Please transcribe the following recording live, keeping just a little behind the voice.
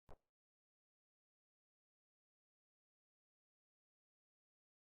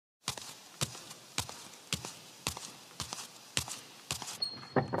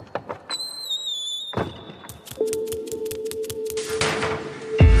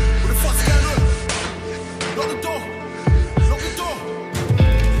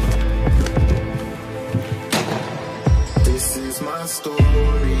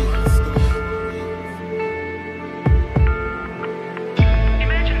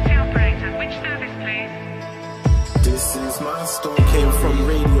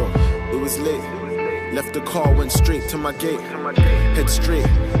off the car, went straight to my gate. Head straight,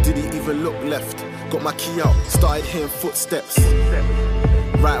 didn't even look left. Got my key out, started hearing footsteps.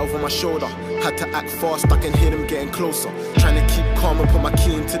 Right over my shoulder, had to act fast, I can hear them getting closer. Trying to keep calm and put my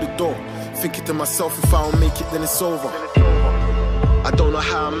key into the door. Thinking to myself, if I don't make it, then it's over. I don't know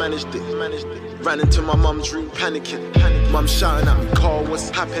how I managed it. Ran into my mum's room panicking. Mum shouting at me, Carl, what's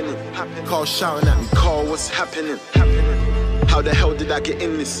happening? Carl shouting at me, Carl, what's happening? How the hell did I get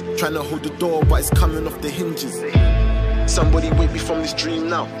in this? Trying to hold the door, but it's coming off the hinges. Somebody wake me from this dream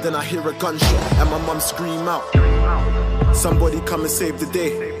now. Then I hear a gunshot and my mum scream out. Somebody come and save the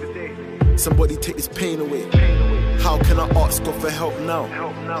day. Somebody take this pain away. How can I ask God for help now,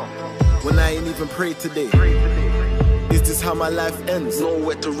 when I ain't even prayed today? Is this how my life ends?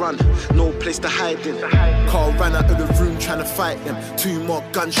 Nowhere to run, no place to hide in. Carl ran out of the room trying to fight them. 2 more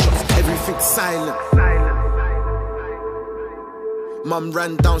gunshots, everything's silent. Mum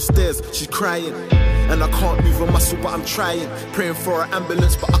ran downstairs, she's crying. And I can't move a muscle, but I'm trying. Praying for an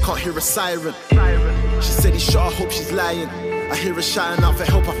ambulance, but I can't hear a siren. She said he shot, I hope she's lying. I hear her shouting out for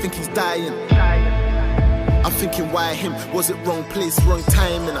help, I think he's dying. I'm thinking, why him? Was it wrong place, wrong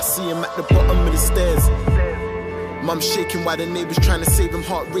time? And I see him at the bottom of the stairs. Mum shaking while the neighbours trying to save him,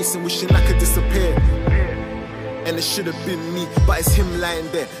 heart racing, wishing I could disappear. And it should have been me, but it's him lying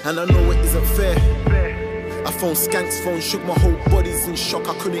there. And I know it isn't fair. I phoned Skank's phone, shook, my whole body's in shock,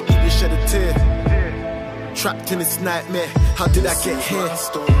 I couldn't even shed a tear. Trapped in this nightmare, how did I get here? All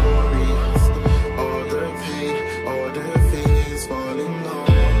the pain, all the fears falling on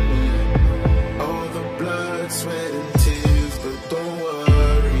me. All the blood, sweat and tears, but don't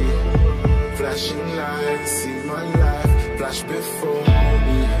worry. Flashing lights, see my life flash before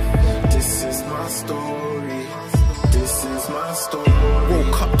me. This is my story, this is my story.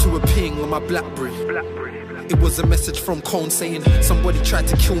 Woke up to a ping on my BlackBerry. It was a message from Cone saying somebody tried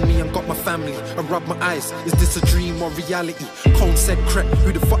to kill me and got my family. I rubbed my eyes, is this a dream or reality? Cone said, crap,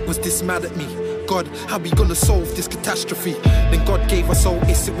 who the fuck was this mad at me? God, how we gonna solve this catastrophe? Then God gave us all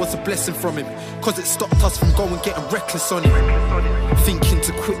this, it was a blessing from him, cause it stopped us from going getting reckless on it. Thinking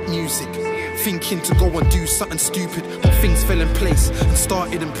to quit music, thinking to go and do something stupid, but things fell in place and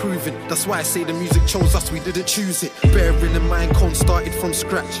started improving. That's why I say the music chose us, we didn't choose it. Bearing in mind, Cone started from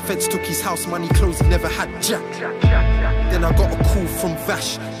scratch. Feds took his house, money, clothes, he never had jack. Then I got a call from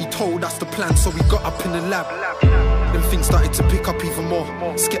Vash, he told us the plan, so we got up in the lab. Then things started to pick up even more.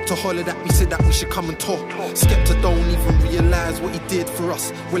 Skepta hollered at me, said that we should come and talk. Skepta don't even realise what he did for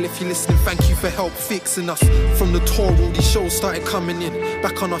us. Well, if you're listening, thank you for help fixing us. From the tour, all these shows started coming in.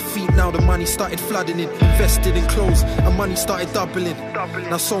 Back on our feet now, the money started flooding in. Invested in clothes, and money started doubling.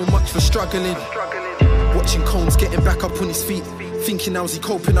 Now so much for struggling. Watching Cones getting back up on his feet. Thinking how's he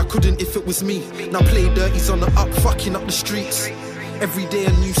coping, I couldn't if it was me. Now Play Dirty's on the up, fucking up the streets. Every day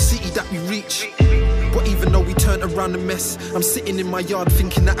a new city that we reach. But even though we turned around a mess, I'm sitting in my yard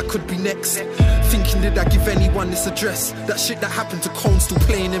thinking that I could be next. Thinking, did I give anyone this address? That shit that happened to Cone still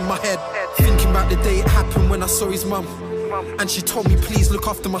playing in my head. Thinking about the day it happened when I saw his mum, and she told me please look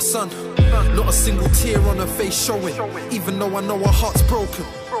after my son. Not a single tear on her face showing, even though I know her heart's broken.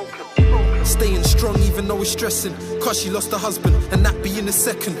 Staying strong even though it's stressing, cause she lost her husband, and that be in a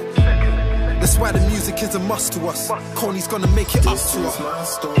second. That's why the music is a must to us. Coney's gonna make it up to us. This is my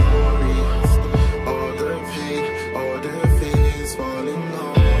story. All the pain, all the fears falling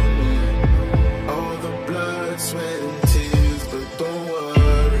on me. All the blood, sweat and tears, but don't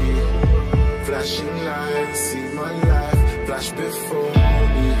worry. Flashing lights, see my life flash before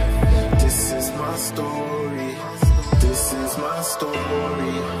me. This is my story. This is my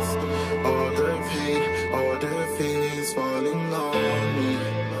story. All the pain, all the fears falling on me.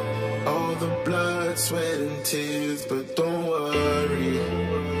 All the blood, sweat and tears, but don't worry.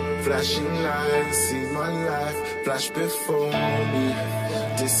 Flashing lights, see my life flash before me.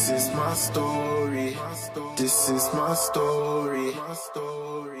 This is my story. This is my story.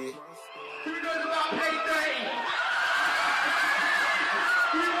 Who knows about Payday?